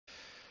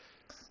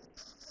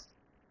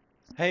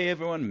Hey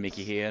everyone,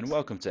 Mickey here, and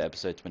welcome to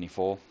episode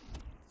 24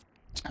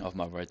 of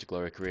my Road to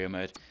Glory career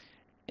mode.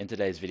 In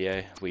today's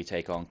video, we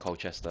take on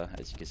Colchester,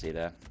 as you can see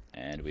there,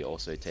 and we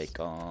also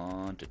take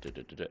on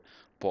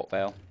Port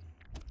Vale.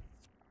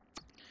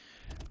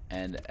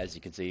 And as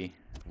you can see,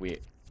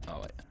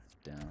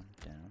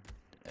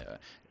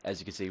 as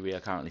you can see, we are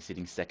currently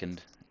sitting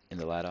second in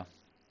the ladder,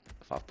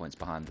 5 points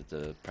behind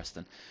the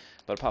Preston.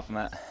 But apart from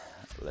that,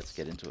 let's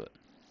get into it.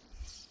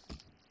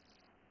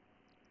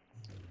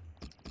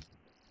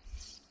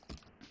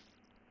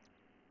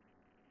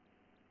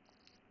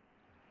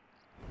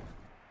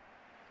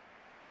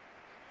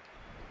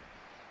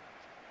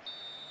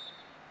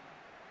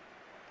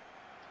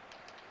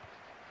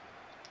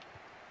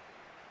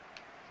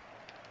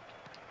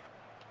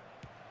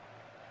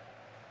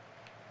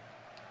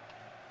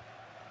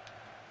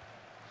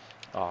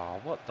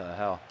 Oh, what the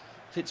hell?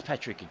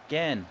 Fitzpatrick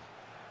again.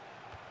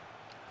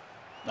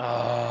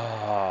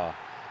 Ah,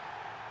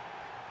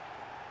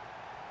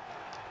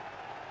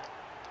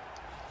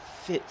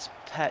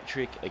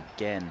 Fitzpatrick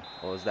again.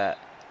 Or was that?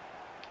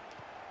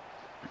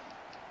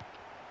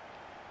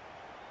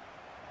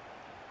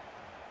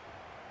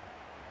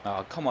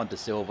 Oh, come on, De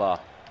Silva.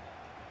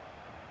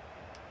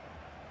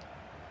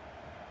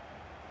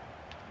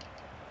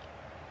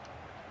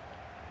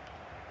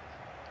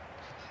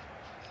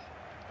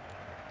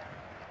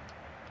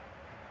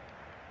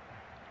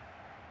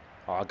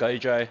 Oh, go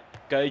Joe.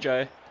 Go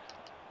Joe.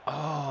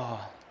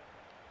 Oh.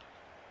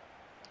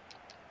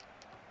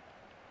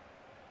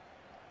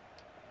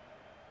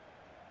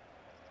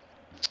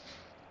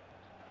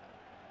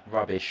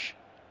 Rubbish.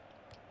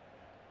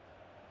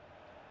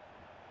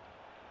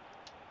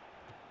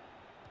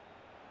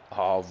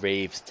 Oh,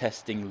 Reeves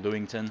testing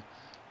Lewington.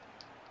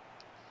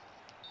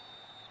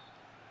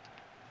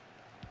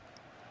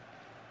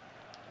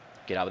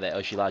 Get out of there,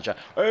 Oshilaja.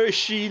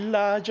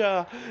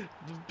 Oshilaja!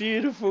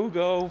 Beautiful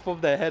goal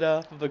from the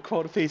header, from the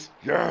corner piece.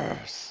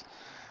 Yes!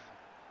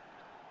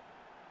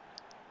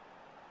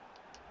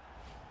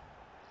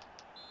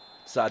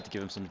 Decided to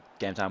give him some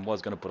game time.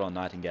 Was going to put on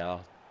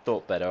Nightingale.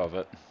 Thought better of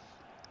it.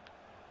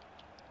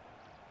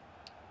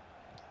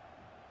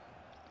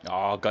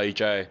 Oh, go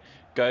Joe.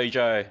 Go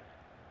Joe.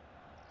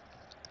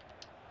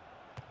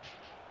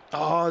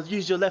 Oh,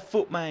 use your left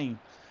foot, man.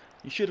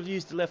 You should have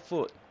used the left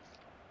foot.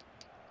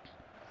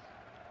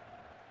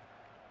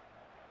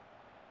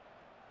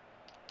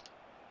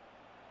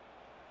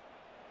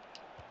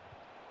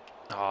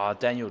 Ah,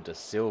 Daniel De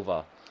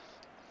Silva.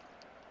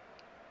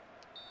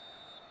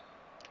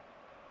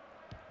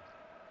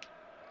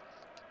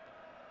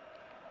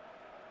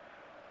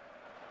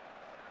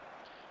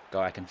 Go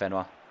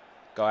Akinfenwa.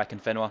 Go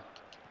Akinfenwa.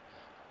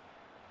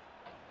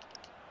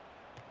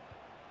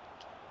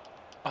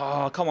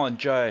 Oh, come on,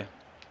 Joe.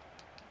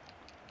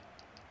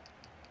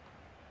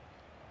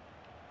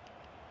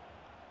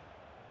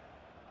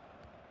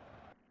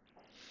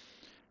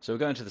 So we're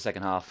going to the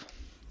second half.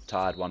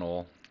 Tied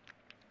 1-1.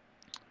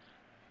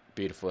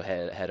 Beautiful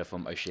header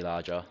from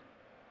Oshilaja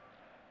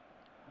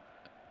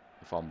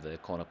from the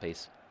corner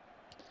piece.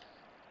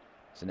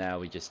 So now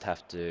we just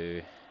have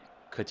to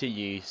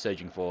continue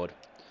surging forward.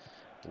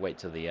 Wait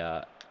till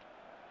the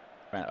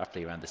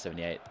roughly around the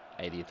 78th,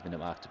 80th minute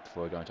mark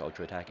before we go into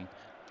ultra attacking.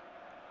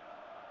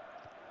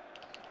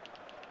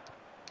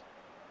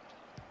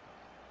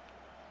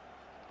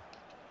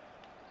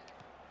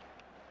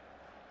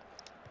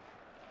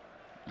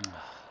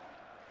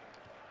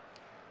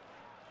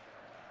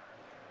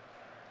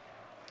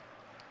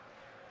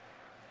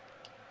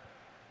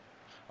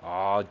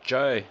 Oh,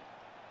 Joe.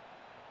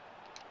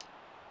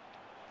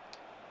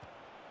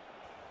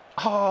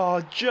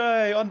 Oh,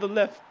 Joe on the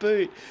left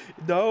boot.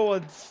 No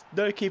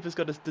keeper's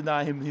going to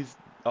deny him his.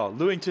 Oh,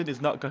 Lewington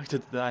is not going to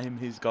deny him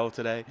his goal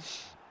today.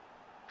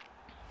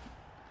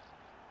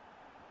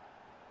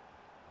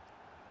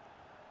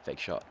 Fake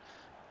shot.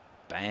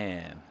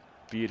 Bam.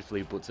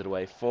 Beautifully puts it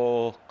away.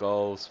 4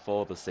 goals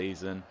for the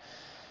season.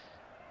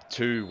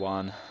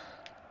 2-1.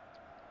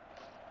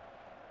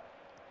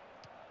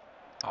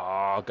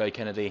 Oh, go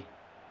Kennedy.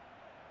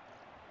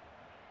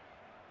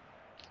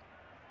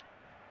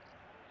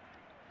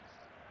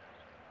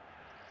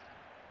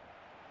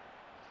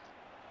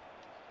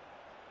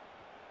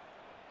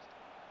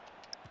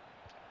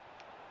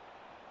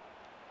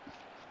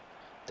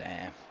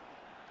 Damn.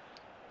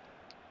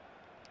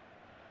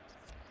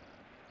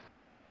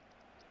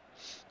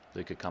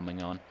 Luca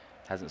coming on.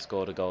 Hasn't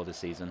scored a goal this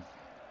season.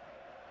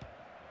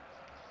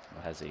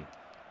 Or has he?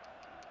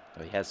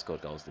 Oh, he has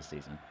scored goals this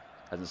season.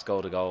 Hasn't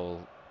scored a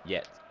goal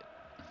yet.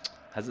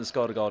 Hasn't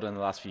scored a goal in the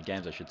last few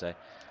games, I should say.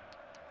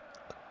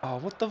 Oh,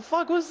 what the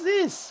fuck was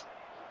this?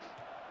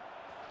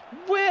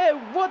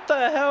 What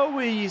the hell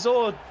were you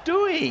all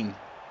doing?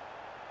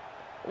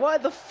 Why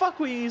the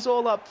fuck were you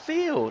all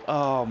upfield?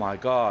 Oh my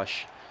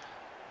gosh.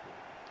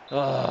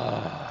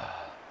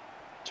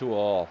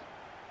 2-2.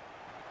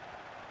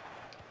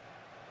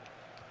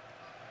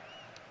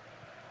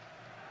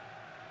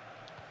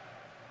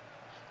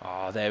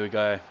 Oh, there we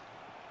go.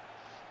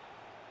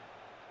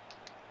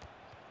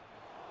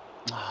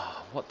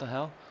 Oh, what the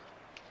hell?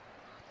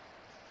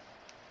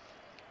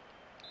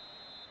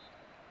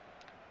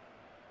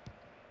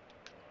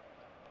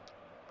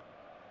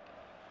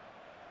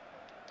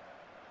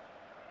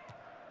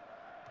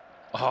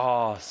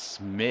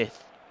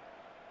 Smith.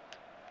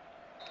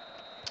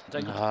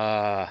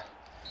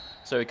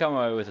 So we come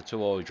away with a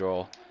 2-2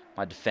 draw.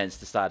 My defense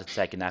decided to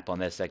take a nap on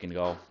their second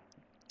goal.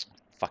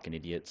 Fucking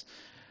idiots.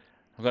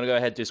 I'm going to go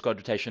ahead and do squad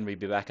rotation. We'll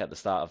be back at the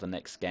start of the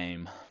next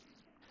game.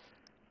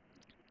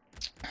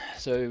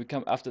 So we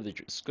come after the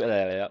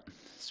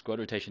squad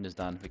rotation is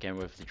done. We came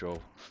away with the draw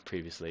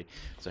previously.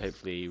 So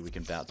hopefully we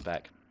can bounce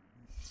back.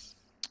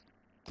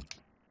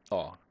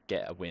 Or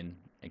get a win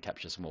and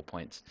capture some more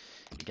points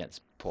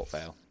against Port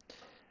Vale.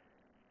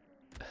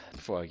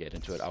 Before I get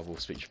into it, I will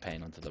switch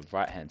Payne onto the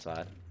right hand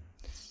side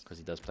because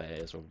he does play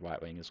as a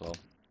right wing as well.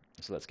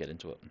 So let's get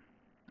into it.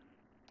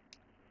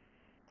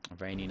 A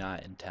rainy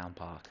night in Town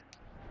Park.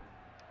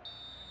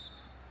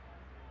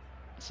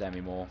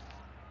 Sammy Moore.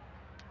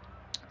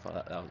 I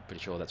was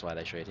pretty sure that's why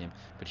they showed him.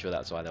 Pretty sure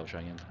that's why they were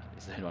showing him.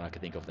 It's the only one I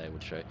could think of they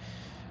would show.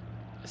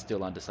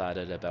 Still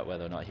undecided about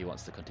whether or not he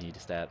wants to continue to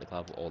stay at the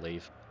club or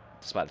leave,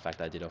 despite the fact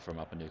that I did offer him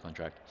up a new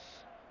contract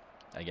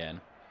again.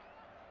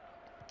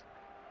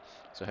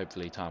 So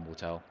hopefully time will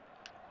tell.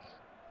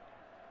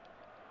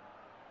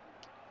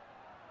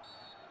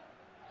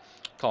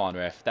 Come on,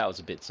 ref. That was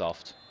a bit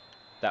soft.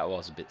 That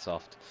was a bit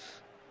soft.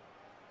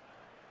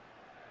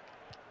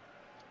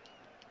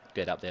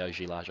 Get up there, OG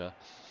Laja.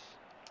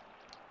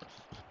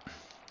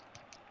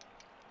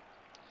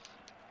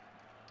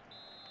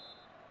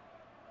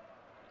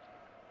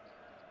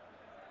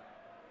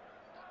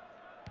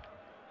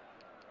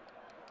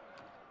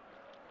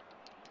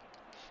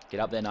 Get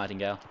up there,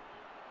 Nightingale.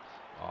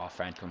 Oh,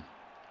 Francom.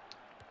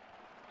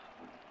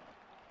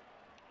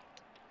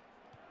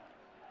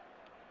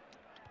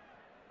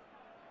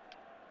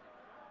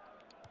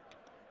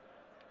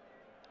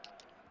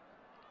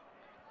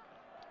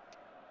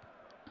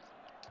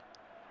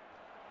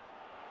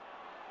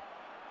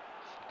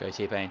 Go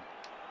T-Pain.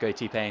 Go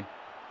T-Pain.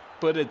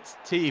 But it's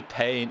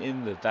T-Pain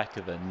in the back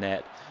of the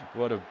net.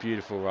 What a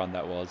beautiful run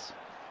that was.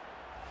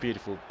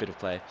 Beautiful bit of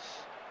play.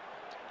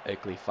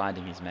 Oakley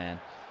finding his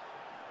man.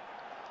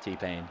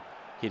 T-Pain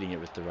hitting it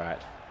with the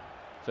right.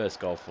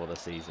 First goal for the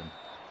season.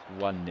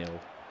 1-0.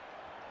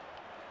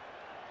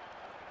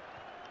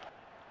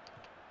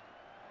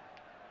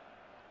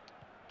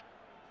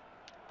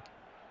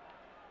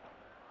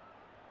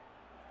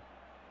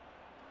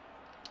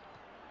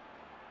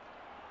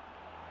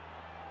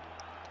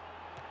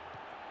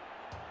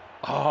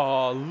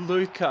 Oh,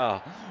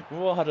 Luca!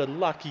 What a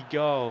lucky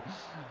goal!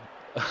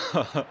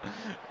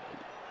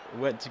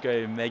 Went to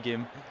go meg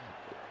him.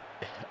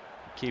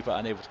 Keeper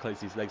unable to close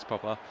his legs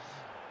proper.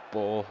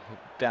 Ball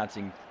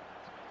bouncing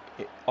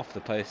off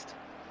the post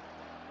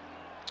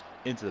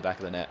into the back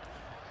of the net.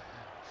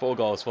 4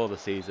 goals for the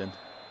season.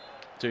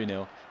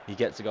 2-0. He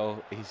gets a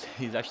goal.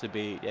 He's actually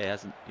been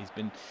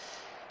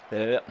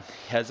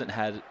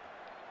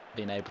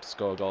able to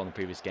score a goal in the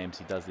previous games.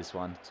 He does this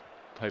one.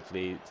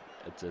 Hopefully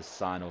it's a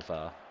sign of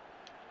a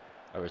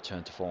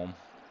return to form.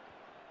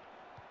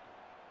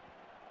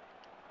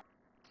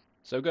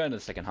 So going to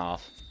the second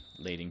half,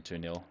 leading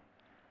 2-0.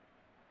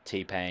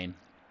 T-Pain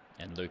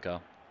and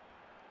Luca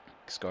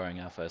scoring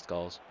our first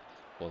goals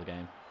for the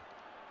game.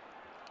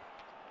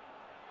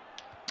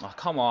 Oh,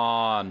 come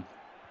on!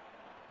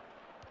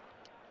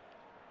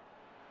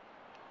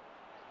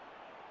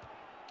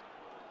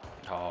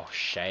 Oh,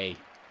 Shea.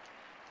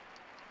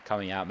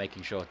 Coming out,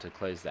 making sure to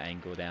close the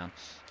angle down.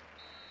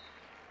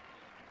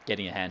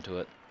 Getting a hand to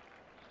it.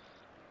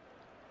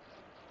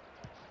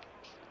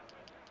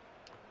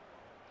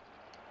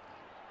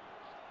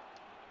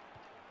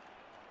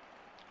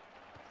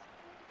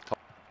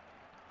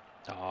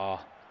 Oh,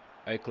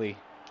 Oakley.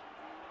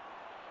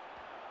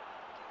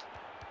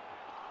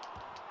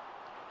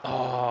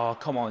 Oh,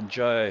 come on,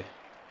 Joe.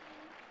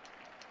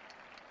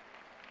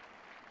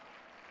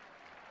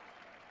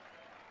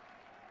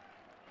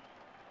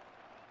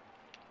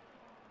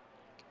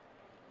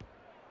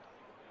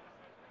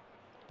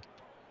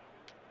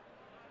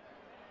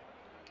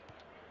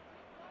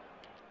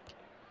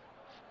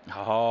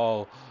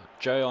 Oh,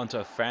 Joe onto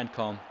a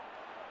Francom.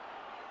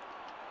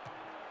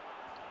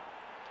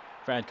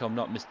 Francom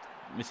not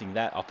missing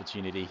that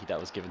opportunity that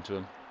was given to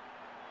him.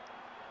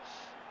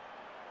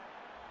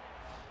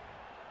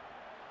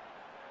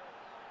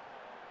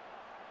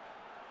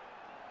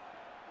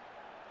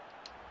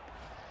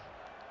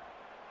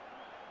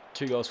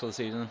 Two goals for the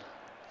season,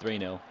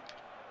 3-0.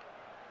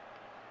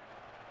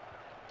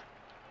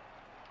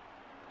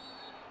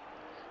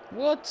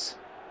 What?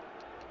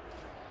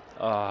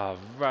 Ah,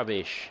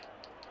 rubbish.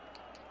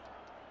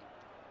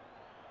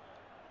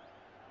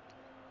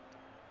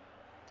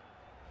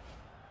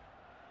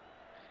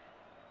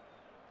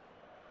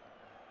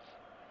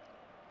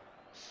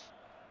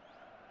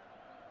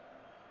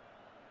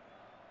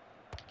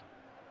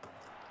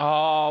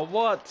 Oh,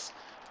 what?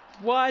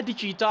 Why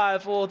did you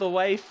dive all the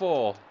way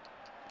for?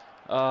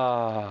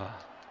 Ah.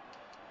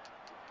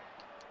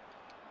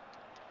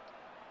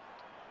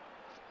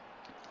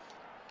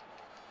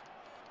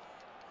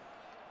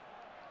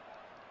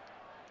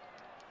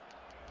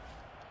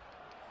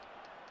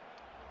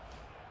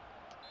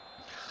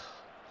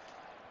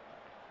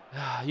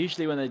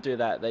 Usually when they do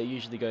that, they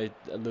usually go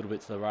a little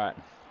bit to the right.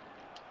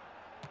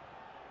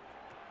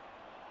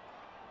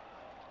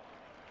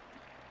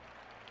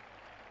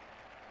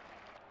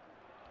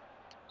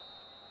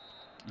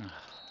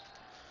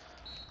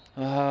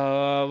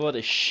 What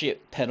a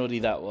shit penalty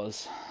that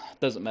was.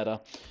 Doesn't matter.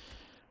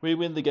 We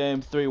win the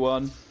game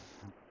 3-1.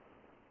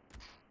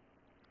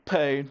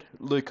 Payne,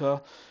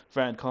 Luca,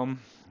 Francom.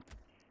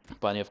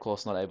 Bunny, of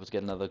course, not able to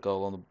get another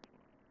goal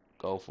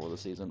for the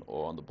season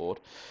or on the board.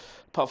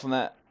 Apart from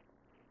that,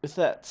 with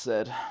that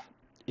said,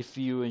 if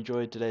you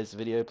enjoyed today's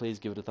video, please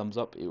give it a thumbs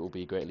up. It will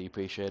be greatly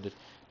appreciated.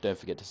 Don't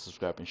forget to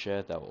subscribe and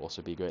share. That will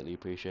also be greatly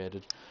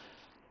appreciated.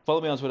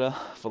 Follow me on Twitter.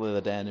 Follow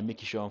the Dan and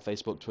Mickey Show on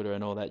Facebook, Twitter,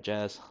 and all that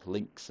jazz.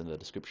 Links in the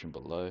description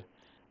below.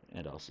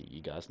 And I'll see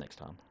you guys next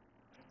time.